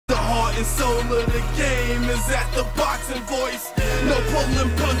heart and soul of the game is at the boxing voice. No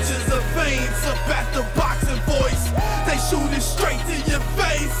pulling punches or feints up at the boxing voice. They shoot it straight to your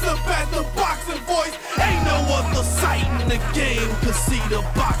face up at the boxing voice. Ain't no other sight in the game to see the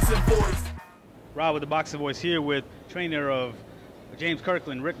boxing voice. Rob with the Boxing Voice here with trainer of James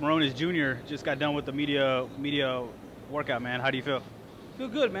Kirkland, Rick Morones Jr. Just got done with the media workout, man. How do you feel? Feel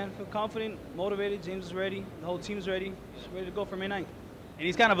good, man. Feel confident, motivated. James is ready. The whole team's ready. Just ready to go for May 9th. And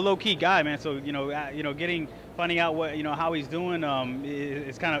he's kind of a low-key guy, man. So finding out what how he's doing,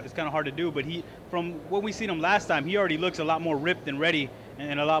 it's kind of hard to do. But from what we seen him last time, he already looks a lot more ripped and ready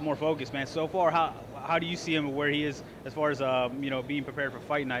and a lot more focused, man. So far, how do you see him where he is as far as being prepared for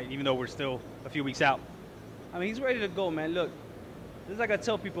fight night, even though we're still a few weeks out? I mean, he's ready to go, man. Look, this is like I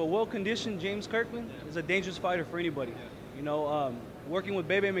tell people, a well-conditioned James Kirkland is a dangerous fighter for anybody. Working with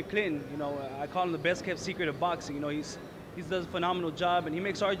Bebe McClinton, I call him the best-kept secret of boxing. He does a phenomenal job, and he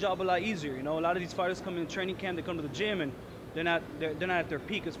makes our job a lot easier. A lot of these fighters come in training camp, they come to the gym, and they're not at their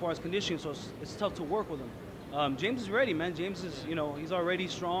peak as far as conditioning, so it's tough to work with them. James is ready, man. James is, he's already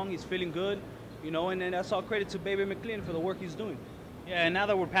strong. He's feeling good, and then that's all credit to Bebe McClinton for the work he's doing. Yeah, and now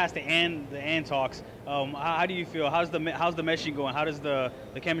that we're past the and talks, how do you feel? How's the meshing going? How does the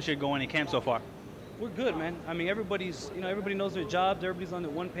chemistry going in camp so far? We're good, man. I mean, everybody knows their jobs. Everybody's on the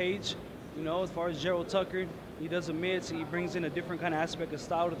one page. As far as Gerald Tucker, he does the mids. He brings in a different kind of aspect of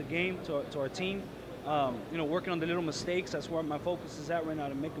style to the game, to our team. Working on the little mistakes. That's where my focus is at right now,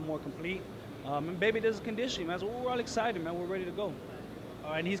 to make them more complete. And Baby does conditioning, man. So we're all excited, man. We're ready to go.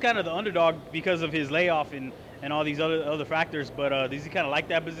 And he's kind of the underdog because of his layoff and all these other factors. But does he kind of like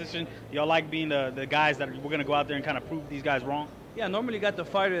that position? Y'all like being the guys that we're going to go out there and kind of prove these guys wrong? Yeah, normally you got the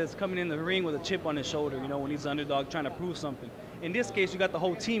fighter that's coming in the ring with a chip on his shoulder, when he's the underdog trying to prove something. In this case, you got the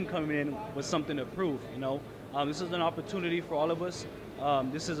whole team coming in with something to prove, This is an opportunity for all of us.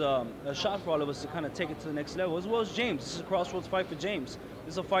 This is a shot for all of us to kind of take it to the next level, as well as James. This is a crossroads fight for James.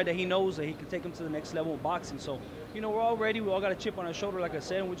 This is a fight that he knows that he can take him to the next level of boxing. So, we're all ready. We all got a chip on our shoulder, like I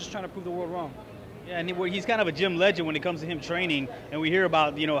said, and we're just trying to prove the world wrong. Yeah, and he's kind of a gym legend when it comes to him training, and we hear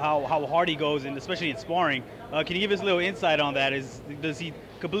about how hard he goes, and especially in sparring. Can you give us a little insight on that? Does he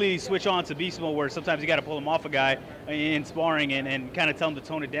completely switch on to beast mode, where sometimes you got to pull him off a guy in sparring and kind of tell him to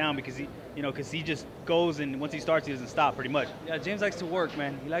tone it down because he just goes, and once he starts he doesn't stop pretty much? Yeah, James likes to work,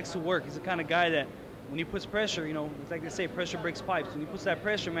 man. He likes to work. He's the kind of guy that when he puts pressure, it's like they say, pressure breaks pipes. When he puts that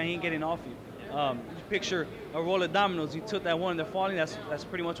pressure, man, he ain't getting off you. You picture a roll of dominoes. You took that one and they're falling. That's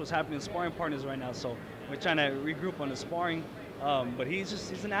pretty much what's happening to sparring partners right now. So we're trying to regroup on the sparring. But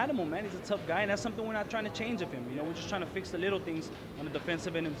he's an animal, man. He's a tough guy, and that's something we're not trying to change of him. We're just trying to fix the little things on the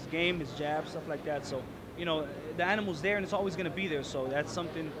defensive end of his game, his jab, stuff like that. So, the animal's there, and it's always going to be there. So that's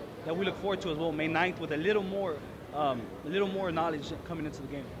something that we look forward to as well. May 9th with a little more knowledge coming into the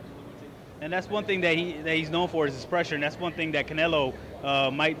game. And that's one thing that he's known for is his pressure, and that's one thing that Canelo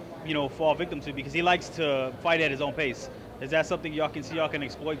might fall victim to, because he likes to fight at his own pace. Is that something y'all can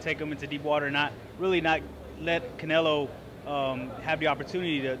exploit, take him into deep water, not let Canelo have the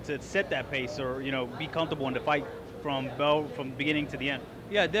opportunity to set that pace, or be comfortable in the fight from beginning to the end?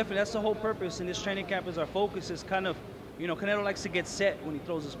 Yeah, definitely. That's the whole purpose in this training camp. Is our focus is kind of, Canelo likes to get set when he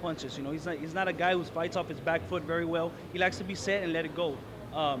throws his punches. He's not a guy who fights off his back foot very well. He likes to be set and let it go.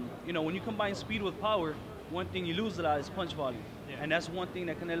 When you combine speed with power, one thing you lose a lot is punch volume. Yeah. And that's one thing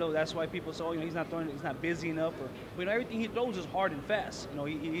that Canelo, that's why people say, he's not throwing, he's not busy enough. But everything he throws is hard and fast.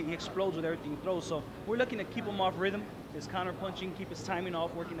 He explodes with everything he throws. So we're looking to keep him off rhythm, his counter punching, keep his timing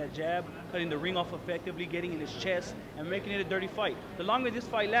off, working that jab, cutting the ring off effectively, getting in his chest, and making it a dirty fight. The longer this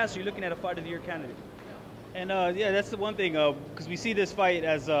fight lasts, you're looking at a Fight of the Year candidate. And yeah, that's the one thing, because we see this fight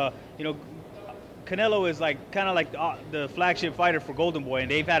as, Canelo is kind of like the flagship fighter for Golden Boy,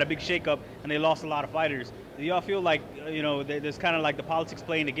 and they've had a big shakeup and they lost a lot of fighters. Do y'all feel like there's kind of like the politics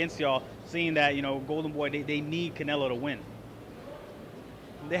playing against y'all, seeing that Golden Boy they need Canelo to win?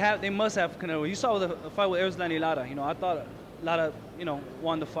 They must have Canelo. You saw the fight with Erislandy Lara. I thought Lara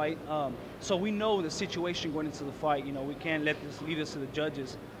won the fight. So we know the situation going into the fight. We can't let this lead us to the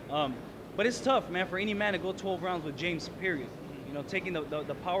judges. But it's tough, man, for any man to go 12 rounds with James. Period. Taking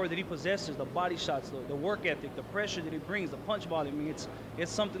the power that he possesses, the body shots, the work ethic, the pressure that he brings, the punch volume. I mean,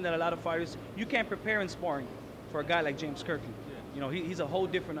 it's something that a lot of fighters, you can't prepare in sparring for a guy like James Kirkland. He's a whole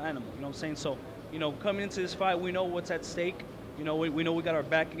different animal, what I'm saying? So, coming into this fight, we know what's at stake. We know we got our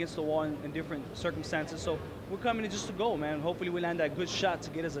back against the wall in different circumstances. So we're coming in just to go, man. Hopefully we land that good shot to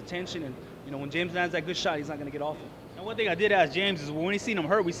get his attention. And, when James lands that good shot, he's not going to get off it. And one thing I did ask James is when we seen him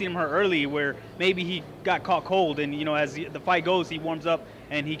hurt, we seen him hurt early, where maybe he got caught cold, and as the fight goes, he warms up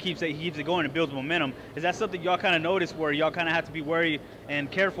and he keeps it going and builds momentum. Is that something y'all kind of notice, where y'all kind of have to be wary and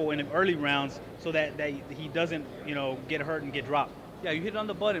careful in the early rounds so that he doesn't get hurt and get dropped? Yeah, you hit on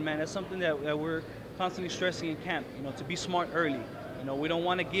the button, man. That's something that we're constantly stressing in camp. To be smart early. We don't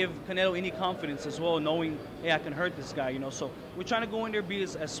want to give Canelo any confidence as well, knowing, hey, I can hurt this guy. So we're trying to go in there, be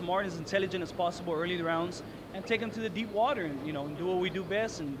as smart, as intelligent as possible early rounds, and take him to the deep water, and and do what we do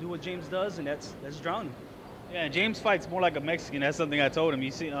best, and do what James does, and that's drowning. Yeah, James fights more like a Mexican. That's something I told him.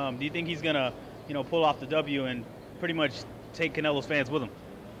 You see, do you think he's gonna, pull off the W and pretty much take Canelo's fans with him?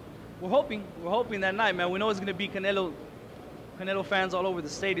 We're hoping that night, man. We know it's gonna be Canelo fans all over the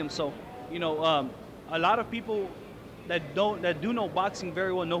stadium. So, a lot of people that do know boxing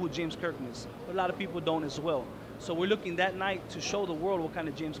very well know who James Kirkland is, but a lot of people don't as well. So we're looking that night to show the world what kind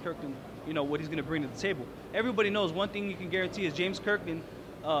of James Kirkland, what he's going to bring to the table. Everybody knows one thing you can guarantee is James Kirkland,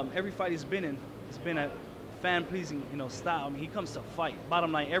 every fight he's been in, it's been a fan-pleasing, style. I mean, he comes to fight,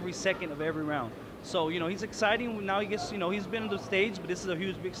 bottom line, every second of every round. So, he's exciting. Now he gets, he's been on the stage, but this is a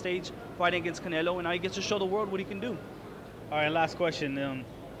huge, big stage fighting against Canelo, and now he gets to show the world what he can do. All right, last question.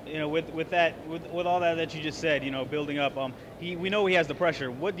 With all that you just said, building up, we know he has the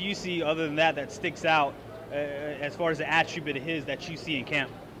pressure. What do you see other than that sticks out as far as the attribute of his that you see in camp?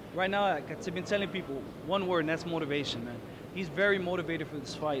 Right now, I've been telling people one word, and that's motivation, man. He's very motivated for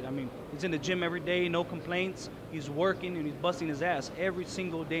this fight. I mean, he's in the gym every day, no complaints. He's working and he's busting his ass every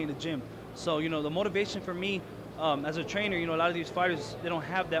single day in the gym. So, the motivation for me as a trainer, a lot of these fighters, they don't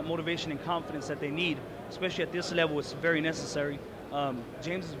have that motivation and confidence that they need, especially at this level. It's very necessary.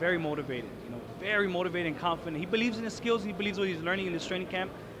 James is very motivated, very motivated and confident. He believes in his skills. He believes what he's learning in this training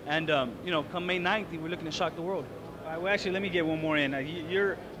camp. And, come May 9th, we're looking to shock the world. All right, well, actually, let me get one more in.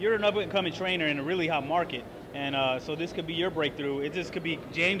 You're an up-and-coming trainer in a really hot market. And so this could be your breakthrough. This could be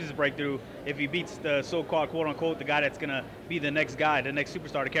James's breakthrough if he beats the so-called, quote-unquote, the guy that's going to be the next guy, the next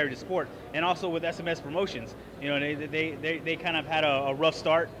superstar to carry the sport. And also with SMS Promotions, they kind of had a rough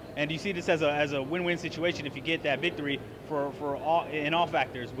start. And do you see this as a win-win situation if you get that victory for all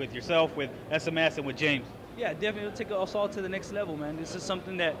factors, with yourself, with SMS, and with James? Yeah, definitely. It'll take us all to the next level, man. This is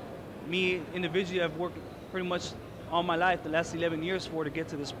something that me individually I've worked pretty much all my life, the last 11 years to get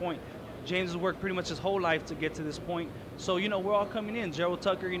to this point. James has worked pretty much his whole life to get to this point. So, we're all coming in. Gerald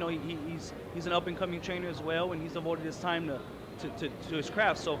Tucker, he's an up-and-coming trainer as well, and he's devoted his time to his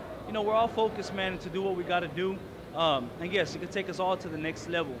craft. So, we're all focused, man, to do what we got to do. And yes, it could take us all to the next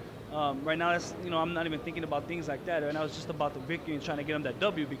level. Right now, I'm not even thinking about things like that. Right now, it's just about the victory and trying to get him that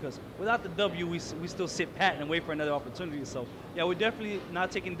W, because without the W, we still sit pat and wait for another opportunity. So, yeah, we're definitely not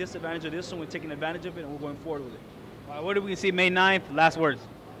taking disadvantage of this one. We're taking advantage of it, and we're going forward with it. All right, what do we see May 9th? Last words.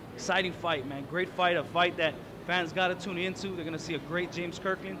 Exciting fight, man. Great fight, a fight that fans got to tune into. They're going to see a great James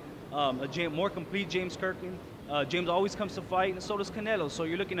Kirkland, more complete James Kirkland. James always comes to fight, and so does Canelo. So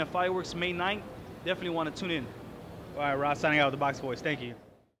you're looking at fireworks May 9th. Definitely want to tune in. All right, Ross, signing out with the Box Voice. Thank you.